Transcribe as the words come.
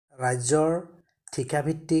ৰাজ্যৰ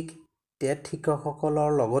ঠিকাভিত্তিক টেট শিক্ষকসকলৰ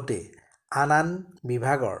লগতে আন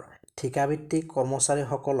বিভাগৰ ঠিকাভিত্তিক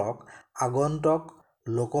কৰ্মচাৰীসকলক আগন্তুক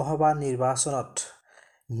লোকসভা নিৰ্বাচনত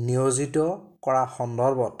নিয়োজিত কৰা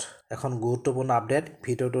সন্দৰ্ভত এখন গুৰুত্বপূৰ্ণ আপডেট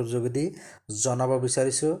ভিডিঅ'টোৰ যোগেদি জনাব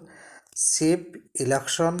বিচাৰিছোঁ। চিফ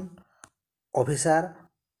ইলেকশ্যন অফিচাৰ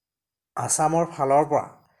আসামৰ ফালৰ পৰা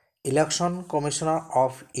ইলেকশ্যন কমিশনাৰ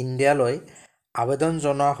অফ ইণ্ডিয়ালৈ আবেদন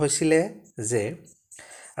জনোৱা হৈছিলে যে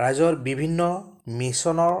ৰাজ্যৰ বিভিন্ন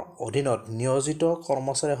মিছনৰ অধীনত নিয়োজিত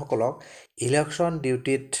কৰ্মচাৰীসকলক ইলেকশ্যন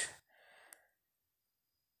ডিউটিত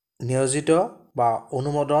নিয়োজিত বা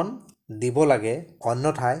অনুমোদন দিব লাগে,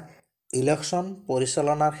 অন্যথাই ইলেকশ্যন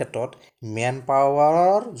পৰিচালনাৰ ক্ষেত্ৰত মেন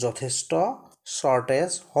পাৱাৰৰ যথেষ্ট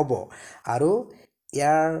শ্বৰ্টেজ হ'ব আৰু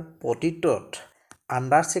ইয়াৰ প্ৰতিটোত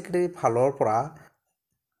আণ্ডাৰ ছেক্ৰেটাৰী ফালৰ পৰা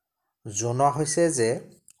জনোৱা হৈছে যে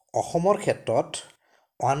অসমৰ ক্ষেত্ৰত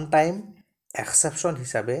ওৱান টাইম এক্সেপশ্যন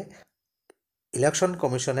হিচাপে ইলেকশ্যন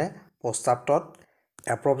কমিশনে প্ৰস্তাৱটোত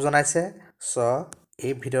এপ্ৰুভ জনাইছে।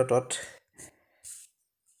 এই ভিডিঅ'টোত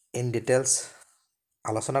ইন ডিটেইলছ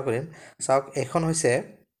আলোচনা কৰিম। চাওক, এইখন হৈছে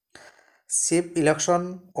চিফ ইলেকশ্যন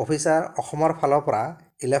অফিচাৰ অসমৰ ফালৰ পৰা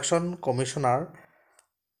ইলেকশ্যন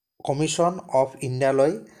কমিশন অফ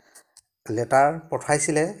ইণ্ডিয়ালৈ লেটাৰ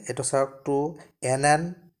পঠাইছিলে। এইটো চাওক, two N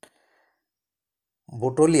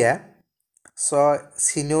বুটলীয়া,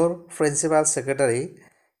 senior principal secretary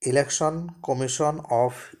election commission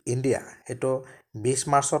of India. এইটো 20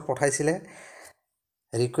 মাৰ্চত পঠাইছিলে।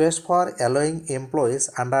 Request for এল'য়িং employees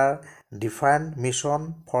under different mission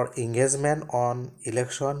for engagement on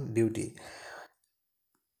election duty.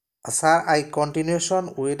 Sir, I continuation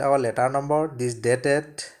with our letter number this dated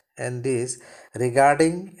and this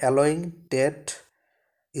regarding allowing TET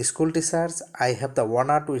school teachers. I have the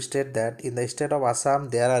honor to state that in the state of Assam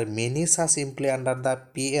there are many such employees under the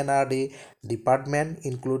PNRD department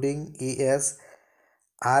including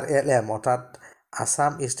ESRLM অর্থাৎ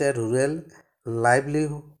Assam State Rural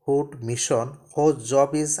Livelihood Mission whose job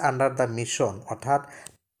is under the mission অর্থাৎ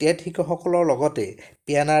TET শিক্ষকসকলৰ লগতে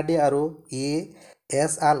PNRD আৰু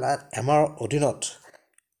ESRLMৰ অধীনত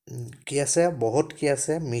কি আছে, বহুত কি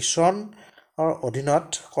আছে, মিছনৰ অধীনত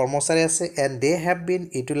কৰ্মচাৰী আছে and they have been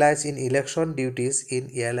utilise in election duties in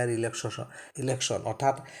ইয়াৰলাৰ election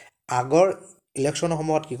অৰ্থাৎ আগৰ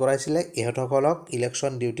ইলেকশ্যনসমূহত কি কৰাইছিলে, ইহঁতসকলক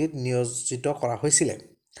ইলেকশ্যন ডিউটিত নিয়োজিত কৰা হৈছিলে।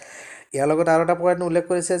 ইয়াৰ লগত আৰু এটা পইণ্ট উল্লেখ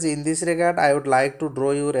কৰিছে যে in this regard I would like to draw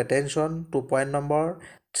Euro attention two point number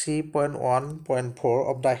 3.1.4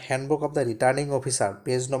 of the handbook of the returning officer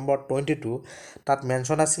page number 22 তাত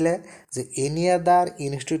মেনশ্যন আছিলে যে any other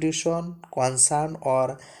institution concern or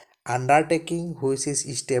undertaking which is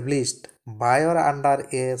established by or under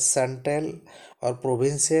a central or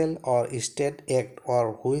provincial or state act or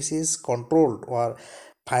which is controlled or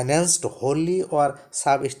financed wholly or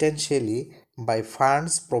substantially by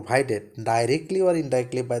funds provided directly or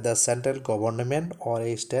indirectly by the central government or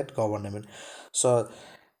a state government. So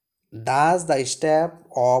does the step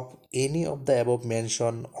of any of the above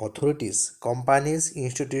mentioned authorities, companies,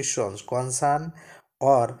 institutions, concern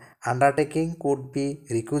or undertaking could be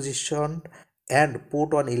requisitioned and put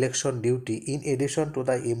on election duty in addition to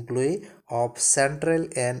the employee of central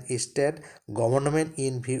and state government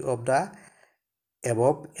in view of the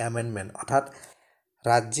above amendment অৰ্থাৎ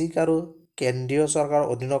ৰাজ্যিক আৰু কেন্দ্ৰীয় চৰকাৰৰ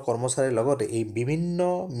অধীনৰ কৰ্মচাৰীৰ লগতে এই বিভিন্ন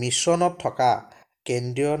মিছনত থকা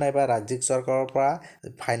কেন্দ্ৰীয় নাইবা ৰাজ্যিক চৰকাৰৰ পৰা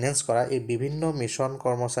ফাইনেন্স কৰা এই বিভিন্ন মিছন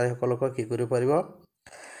কৰ্মচাৰীসকলক কি কৰিব পাৰিব,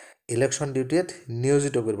 ইলেকশ্যন ডিউটিত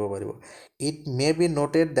নিয়োজিত কৰিব পাৰিব। It may be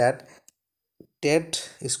noted date TET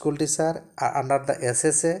school teacher under the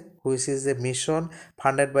SSA which is a mission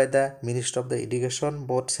funded by the ministry of the education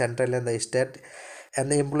both central and the state and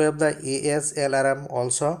the employee of the ESLRM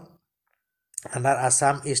also' under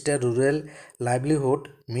Assam State Rural Livelihood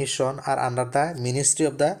Mission are under the Ministry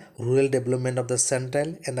of the Rural Development of the Central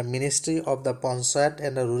and the Ministry of the Panchayat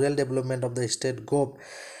and the Rural Development of the State Gov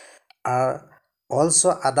are also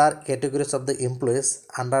other categories of the employees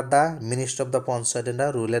under the Ministry of the Panchayat and the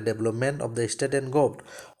Rural Development of the State and Gov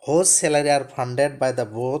whose salary are funded by the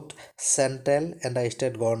both central and the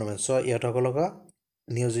state government. So ইহঁতসকলক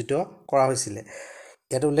নিয়োজিত কৰা হৈছিলে।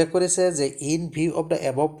 ইয়াত উল্লেখ কৰিছে যে in view of the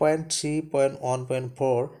above point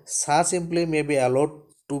 3.1.4 such employee may be allowed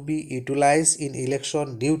to be utilized in election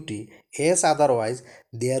duty as otherwise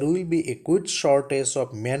there will be a quick shortage of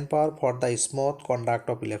manpower for the smooth conduct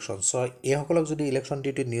of election. So এইসকলক যদি election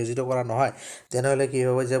duty নিয়োজিত কৰা নহয় তেনেহ'লে কি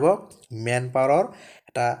হৈ যাব, man পাৱাৰৰ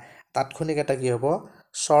এটা তাৎক্ষণিক এটা কি হ'ব,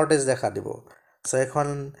 শ্বৰ্টেজ দেখা দিব। চ' এখন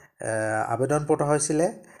আবেদন পঠোৱা হৈছিলে।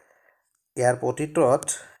 ইয়াৰ প্ৰতিটোত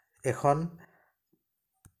এখন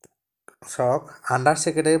চাওক আণ্ডাৰ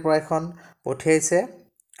ছেক্ৰেটাৰীৰ পৰা এখন পঠিয়াইছে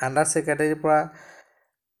আণ্ডাৰ ছেক্ৰেটাৰীৰ পৰা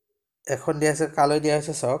এখন দিয়া আছে, কালৈ দিয়া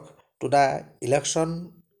হৈছে চাওক, to the election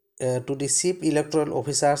to the chief electoral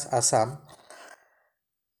officers Assam,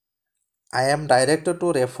 I am directed to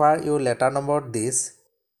refer you letter number this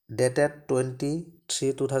dated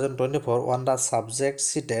 23/2024 on the subject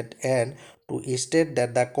sheeted and to state that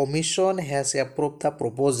the commission has approved the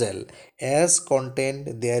proposal as contained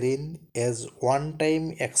therein as one-time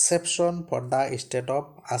exception for the state of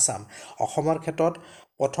Assam. অসমৰ ক্ষেত্ৰত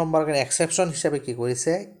প্ৰথমবাৰ exception হিচাপে কি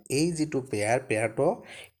কৰিছে, এই যিটো পেয়াৰটো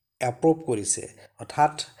approve কৰিছে,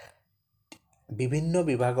 অৰ্থাৎ বিভিন্ন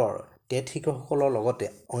বিভাগৰ টেট শিক্ষকসকলৰ লগতে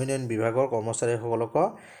অন্যান্য বিভাগৰ কৰ্মচাৰীসকলক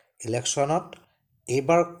ইলেকশ্যনত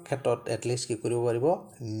এইবাৰ ক্ষেত্ৰত এটলিষ্ট কি কৰিব পাৰিব,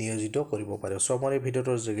 নিয়োজিত কৰিব পাৰিব। চ' মই এই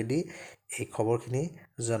ভিডিঅ'টোৰ যোগেদি এই খবৰখিনি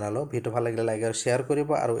জনালোঁ। ভিডিঅ' ভাল লাগিলে লাইক আৰু শ্বেয়াৰ কৰিব,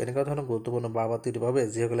 আৰু এনেকুৱা ধৰণৰ গুৰুত্বপূৰ্ণ বাৰ্তাৰ বাবে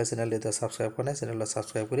যিসকলে চেনেলটো এতিয়া ছাবস্ক্ৰাইব কৰা নাই, চেনেলটো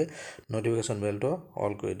ছাবস্ক্ৰাইব কৰি ন'টিফিকেশ্যন বেলটো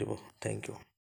অল কৰি দিব। Thank U.